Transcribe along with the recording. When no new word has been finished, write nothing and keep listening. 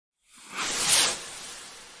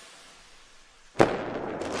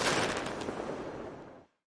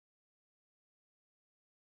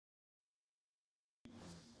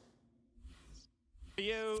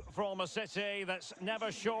You from a city that's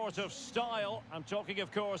never short of style. I'm talking,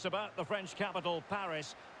 of course, about the French capital,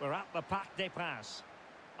 Paris. We're at the Parc des Princes.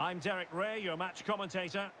 I'm Derek Ray, your match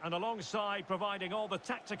commentator, and alongside providing all the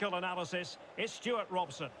tactical analysis is Stuart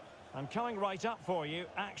Robson. I'm coming right up for you,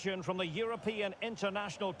 action from the European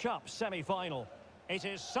International Cup semi-final. It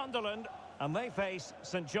is Sunderland, and they face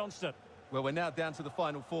St Johnstone. Well, we're now down to the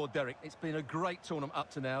final four, Derek. It's been a great tournament up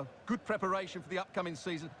to now. Good preparation for the upcoming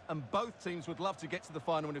season, and both teams would love to get to the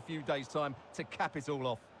final in a few days' time to cap it all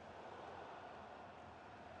off.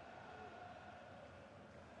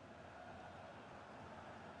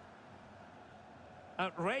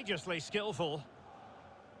 Outrageously skillful.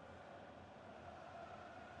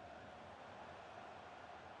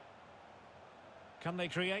 Can they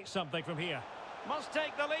create something from here? Must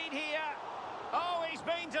take the lead here. Oh, he's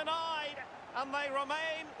been denied, and they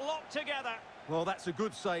remain locked together. Well, that's a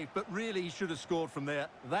good save, but really he should have scored from there.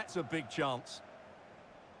 That's a big chance.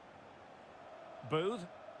 Booth.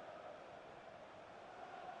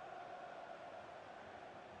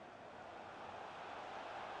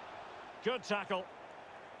 Good tackle.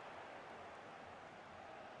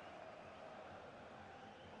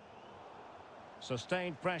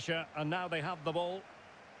 Sustained pressure, and now they have the ball.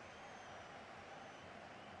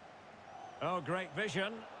 Oh, great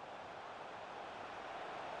vision.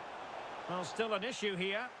 Well, still an issue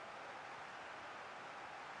here.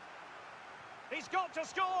 He's got to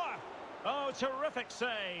score! Oh, terrific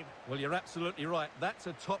save. Well, you're absolutely right. That's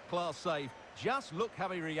a top-class save. Just look how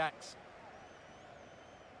he reacts.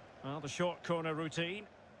 Well, the short corner routine.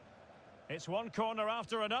 It's one corner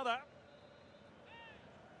after another.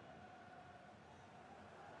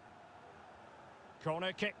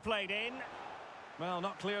 Corner kick played in. Well,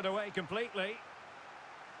 not cleared away completely.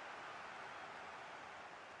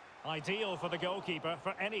 Ideal for the goalkeeper,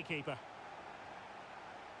 for any keeper.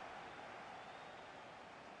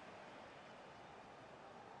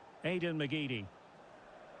 Aidan McGeady.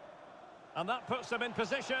 And that puts them in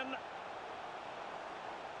position.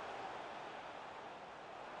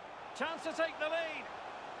 Chance to take the lead.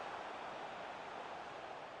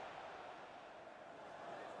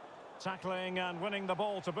 Tackling and winning the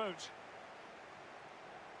ball to boot.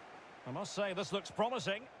 I must say, this looks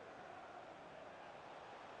promising.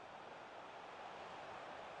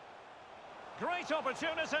 Great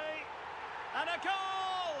opportunity. And a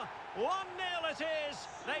goal! 1-0 it is.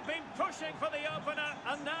 They've been pushing for the opener,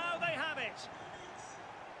 and now they have it.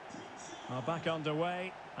 Well, back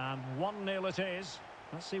underway, and 1-0 it is.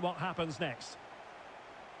 Let's see what happens next.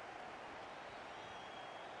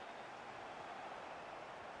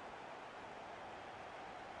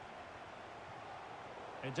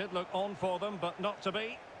 It did look on for them, but not to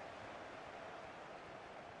be.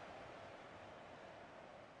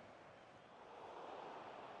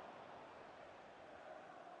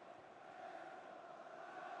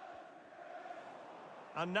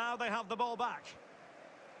 And now they have the ball back.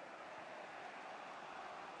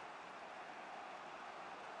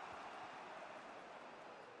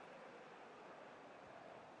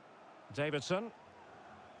 Davidson.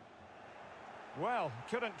 Well,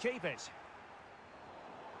 couldn't keep it.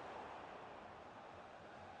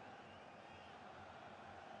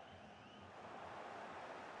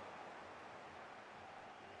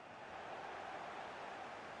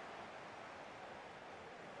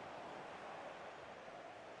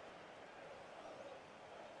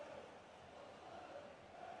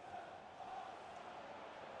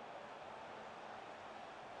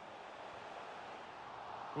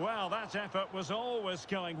 Well, that effort was always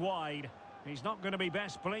going wide. He's not going to be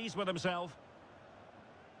best pleased with himself.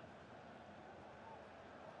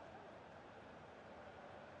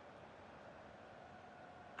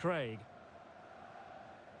 Craig.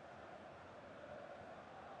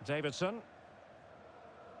 Davidson.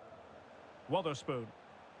 Wotherspoon.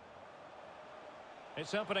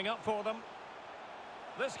 It's opening up for them.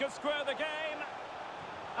 This could square the game.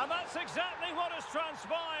 And that's exactly what has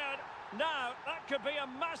transpired. Now, that could be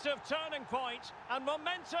a massive turning point, and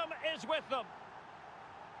momentum is with them.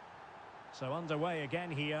 So underway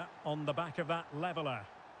again here on the back of that leveller.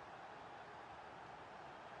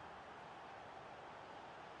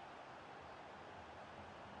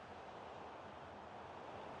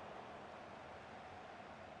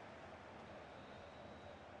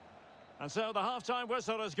 And so the half-time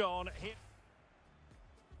whistle has gone. Here.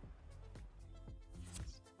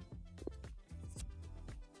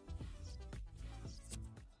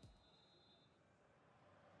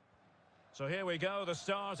 So here we go, the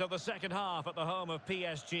start of the second half at the home of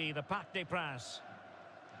PSG, the Parc des Princes.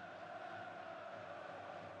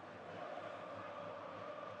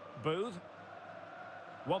 Booth.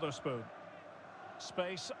 Wotherspoon.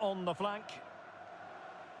 Space on the flank.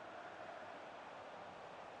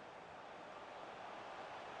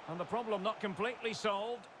 And the problem not completely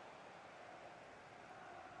solved.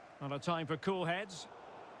 And a time for cool heads.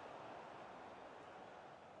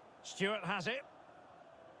 Stewart has it.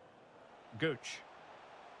 Gooch.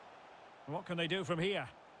 What can they do from here?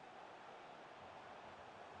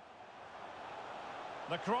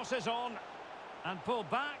 The cross is on. And pulled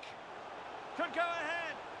back. Could go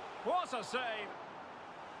ahead. What a save.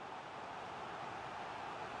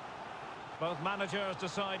 Both managers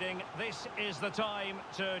deciding this is the time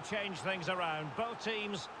to change things around. Both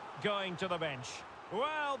teams going to the bench.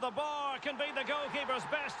 Well, the bar can be the goalkeeper's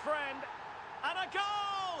best friend. And a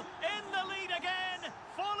goal! In the lead again!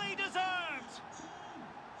 Fully deserved!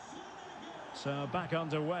 So back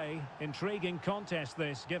underway. Intriguing contest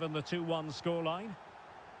this, given the 2-1 scoreline.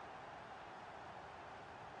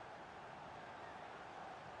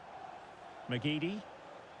 McGeady.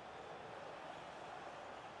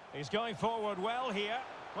 He's going forward well here.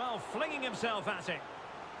 Well, flinging himself at it.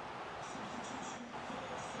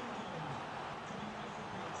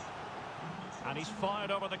 And he's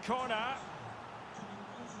fired over the corner.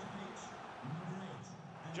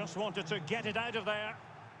 Just wanted to get it out of there.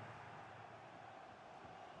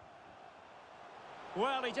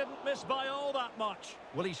 Well, he didn't miss by all that much.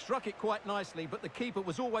 Well, he struck it quite nicely, but the keeper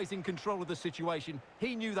was always in control of the situation.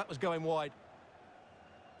 He knew that was going wide.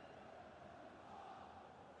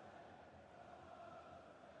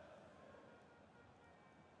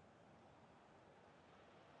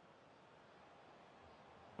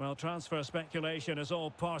 Well, transfer speculation is all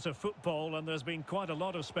part of football, and there's been quite a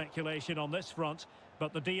lot of speculation on this front,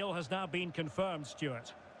 but the deal has now been confirmed,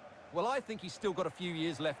 Stuart. Well, I think he's still got a few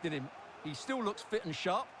years left in him. He still looks fit and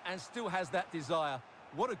sharp and still has that desire.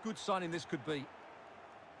 What a good signing this could be.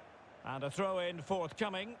 And a throw-in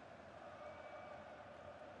forthcoming.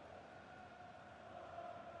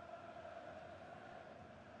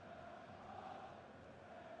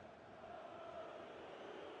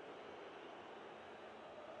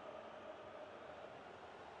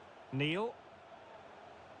 Neil.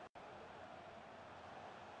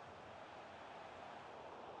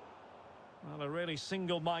 Well, a really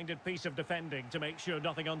single-minded piece of defending to make sure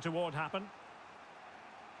nothing untoward happened.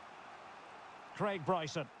 Craig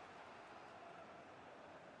Bryson.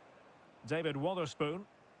 David Wotherspoon.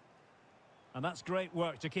 And that's great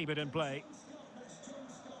work to keep it in play.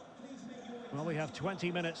 Well, we have 20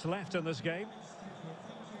 minutes left in this game.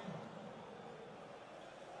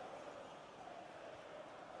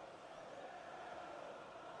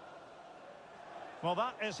 Well,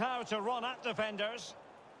 that is how to run at defenders.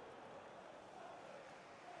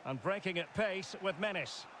 And breaking at pace with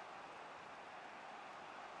menace.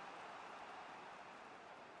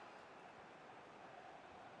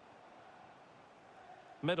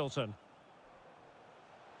 Middleton.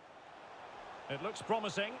 It looks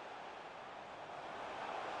promising.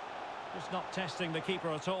 Just not testing the keeper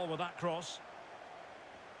at all with that cross.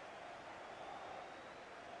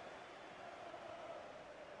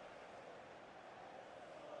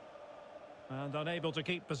 And unable to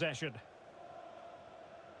keep possession.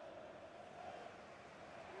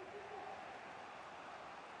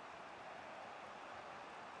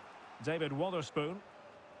 David Wotherspoon.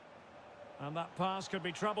 And that pass could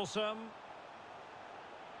be troublesome.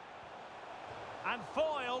 And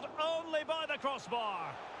foiled only by the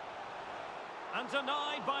crossbar. And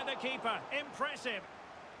denied by the keeper. Impressive.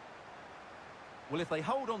 Well, if they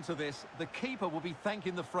hold on to this, the keeper will be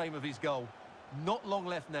thanking the frame of his goal. Not long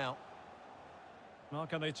left now. Well,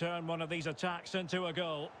 can they turn one of these attacks into a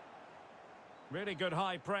goal? Really good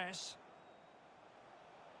high press.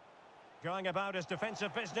 Going about his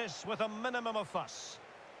defensive business with a minimum of fuss.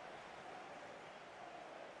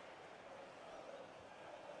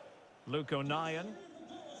 Luke O'Nien.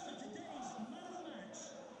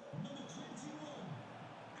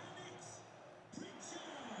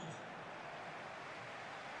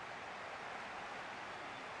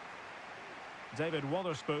 David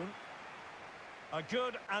Wotherspoon. A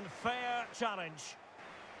good and fair challenge.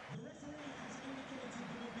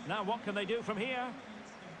 Now what can they do from here?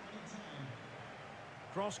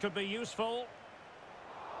 Cross could be useful.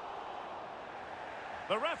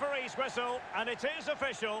 The referee's whistle, and it is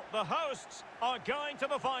official. The hosts are going to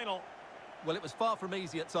the final. Well, it was far from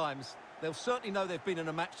easy at times. They'll certainly know they've been in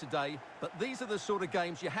a match today, but these are the sort of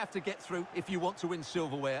games you have to get through if you want to win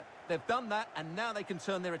silverware. They've done that, and now they can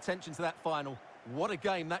turn their attention to that final. What a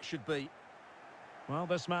game that should be. Well,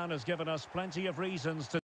 this man has given us plenty of reasons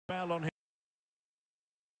to dwell on him.